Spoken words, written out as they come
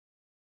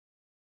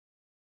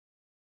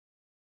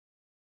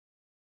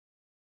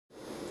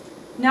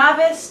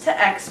Novice to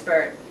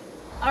expert.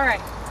 All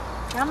right,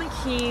 got my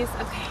keys.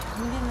 Okay, let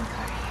me get in the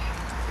car.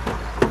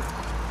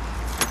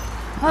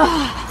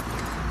 Oh,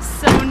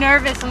 so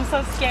nervous. I'm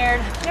so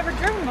scared. Never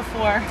driven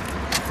before.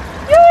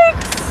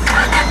 Yikes!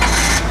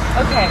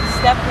 Okay,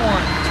 step 1,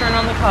 turn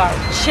on the car.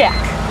 Check.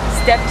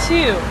 Step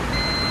 2,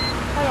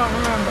 I don't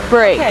remember.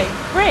 Brake. Okay,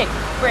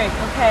 brake.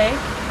 Okay,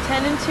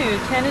 10 and 2,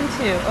 10 and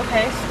 2.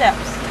 Okay,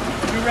 steps.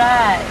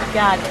 Right,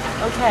 got it.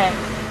 Okay.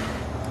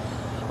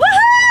 Woohoo!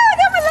 I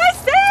got my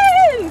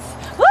license!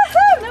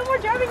 Woohoo! No more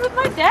driving with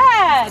my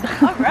dad.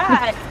 All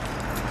right.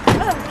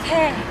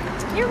 Okay,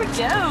 here we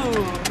go.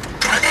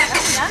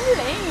 Down the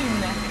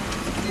lane.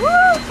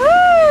 Woohoo!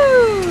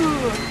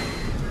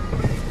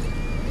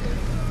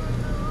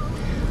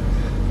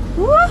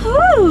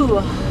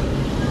 Woohoo!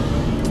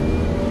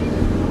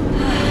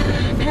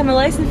 I've had my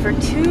license for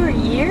 2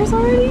 years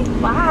already?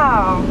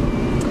 Wow.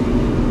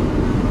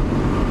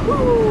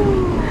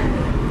 Woo.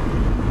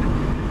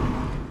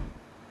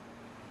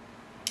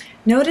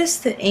 Notice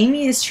that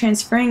Amy is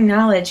transferring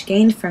knowledge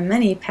gained from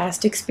many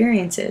past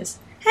experiences.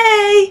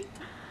 Hey!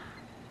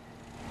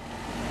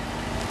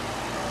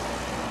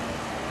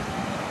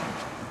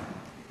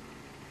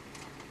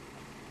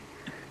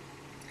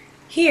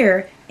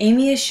 Here,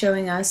 Amy is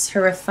showing us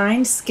her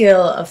refined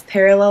skill of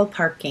parallel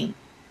parking.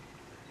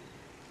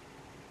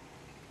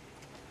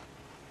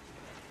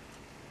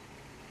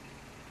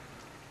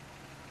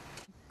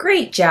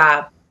 Great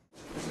job!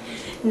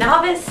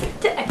 Novice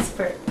to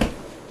expert.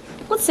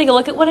 Let's take a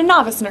look at what a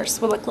novice nurse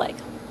would look like.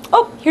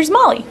 Oh, here's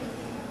Molly.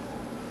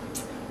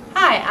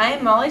 Hi, I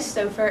am Molly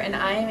Stouffer and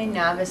I am a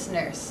novice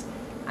nurse.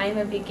 I am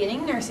a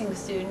beginning nursing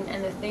student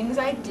and the things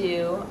I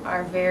do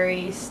are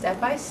very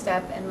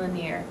step-by-step and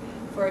linear.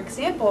 For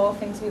example,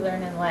 things we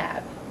learn in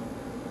lab.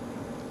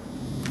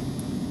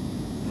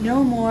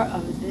 No more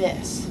of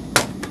this.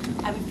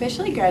 I've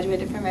officially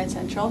graduated from Med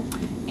Central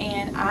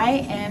and I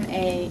am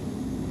a,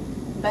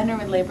 Bender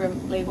would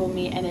label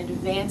me an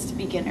advanced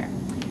beginner.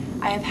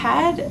 I have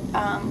had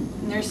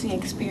nursing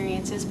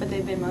experiences, but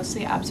they've been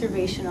mostly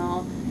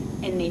observational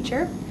in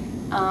nature,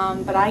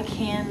 but I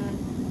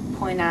can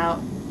point out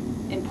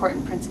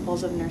important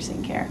principles of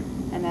nursing care,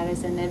 and that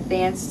is an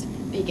advanced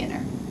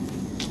beginner.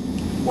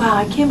 Wow,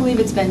 I can't believe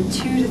it's been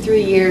 2 to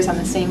 3 years on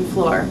the same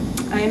floor.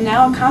 I am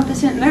now a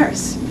competent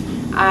nurse.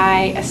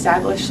 I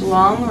establish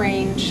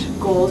long-range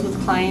goals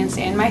with clients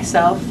and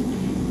myself,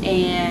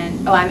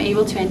 and I'm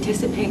able to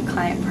anticipate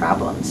client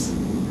problems.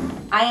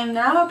 I am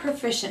now a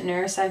proficient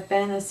nurse. I've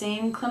been in the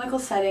same clinical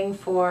setting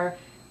for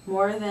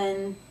way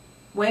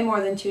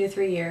more than 2 to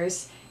 3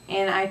 years,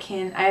 and I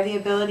have the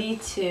ability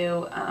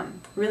to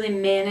really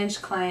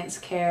manage clients'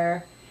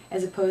 care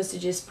as opposed to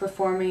just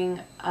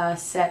performing a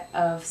set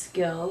of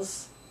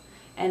skills.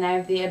 And I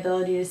have the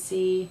ability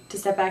to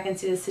step back and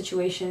see the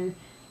situation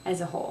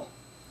as a whole.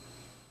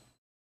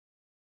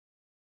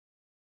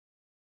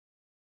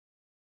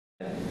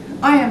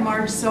 I am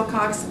Marge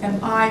Silcox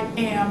and I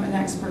am an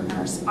expert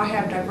nurse. I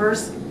have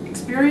diverse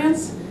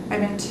experience.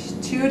 I'm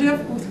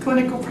intuitive with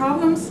clinical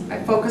problems.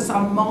 I focus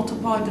on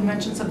multiple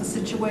dimensions of the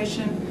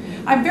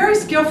situation. I'm very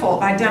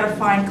skillful at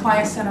identifying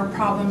client-centered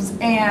problems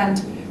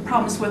and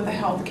problems with the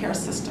healthcare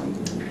system.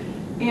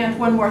 And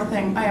one more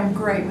thing, I am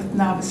great with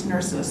novice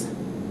nurses.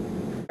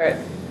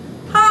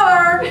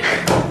 Holler!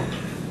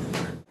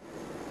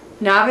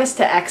 Novice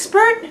to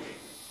expert?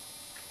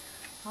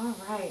 All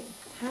right,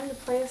 time to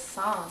play a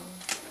song.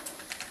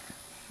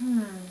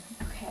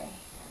 Okay.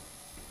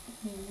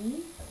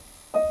 E.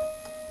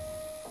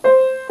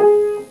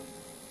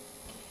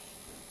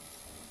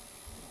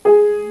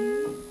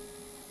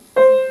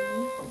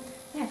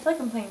 Yeah, I feel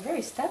like I'm playing very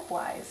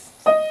stepwise.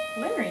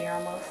 Linear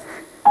almost.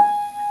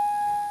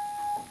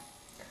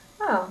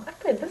 Oh, I've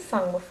played this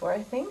song before,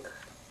 I think.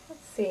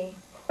 Let's see.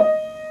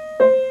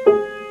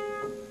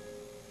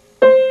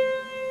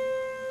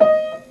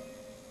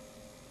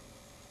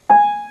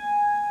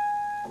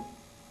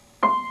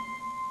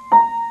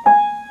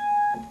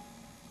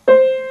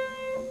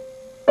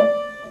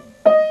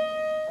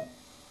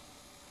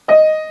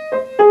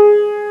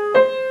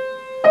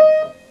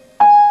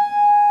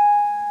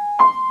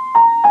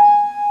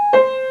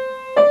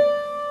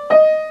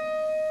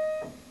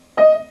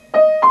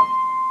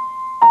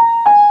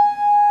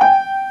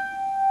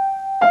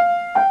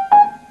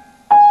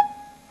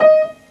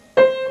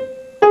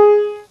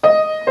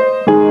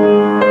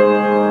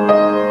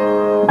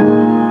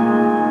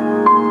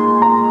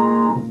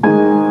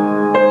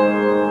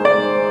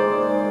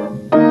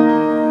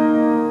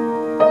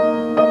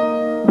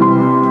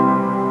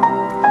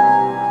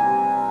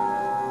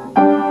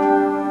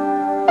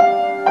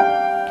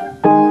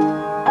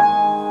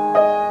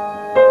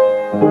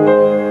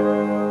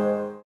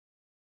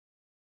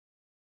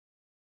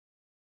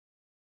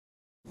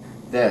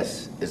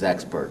 This is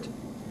expert.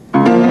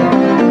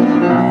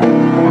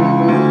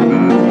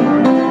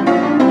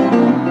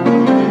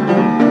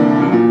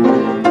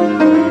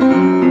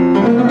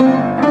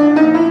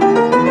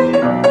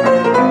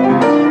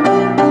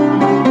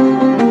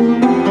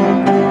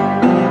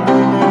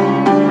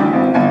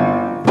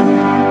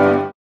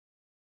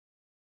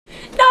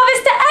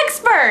 Novice to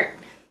expert!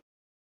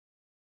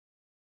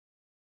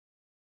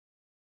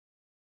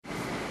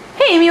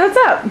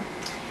 up?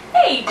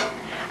 Hey!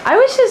 I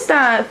was just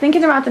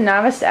thinking about the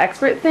novice to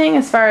expert thing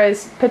as far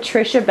as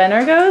Patricia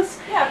Benner goes.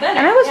 Yeah, Benner.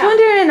 And I was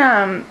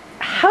wondering,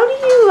 how do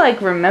you like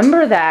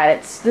remember that?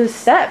 It's the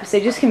steps. They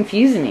just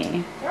confuse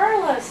me. There are a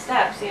lot of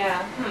steps,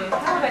 yeah.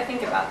 How would I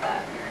think about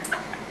that?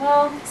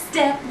 Well,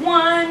 step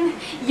 1,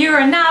 you're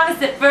a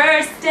novice at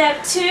first.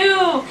 Step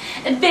 2,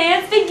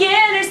 advanced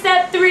beginner.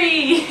 Step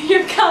 3,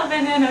 you're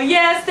coming in. Oh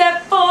yeah.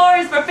 Step 4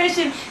 is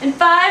proficient, and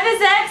 5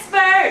 is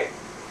expert.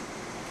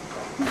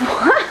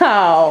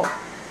 Wow.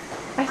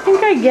 I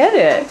think I get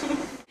it.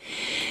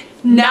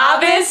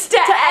 Novice to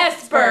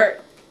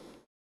expert.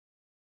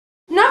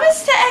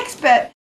 Novice to expert.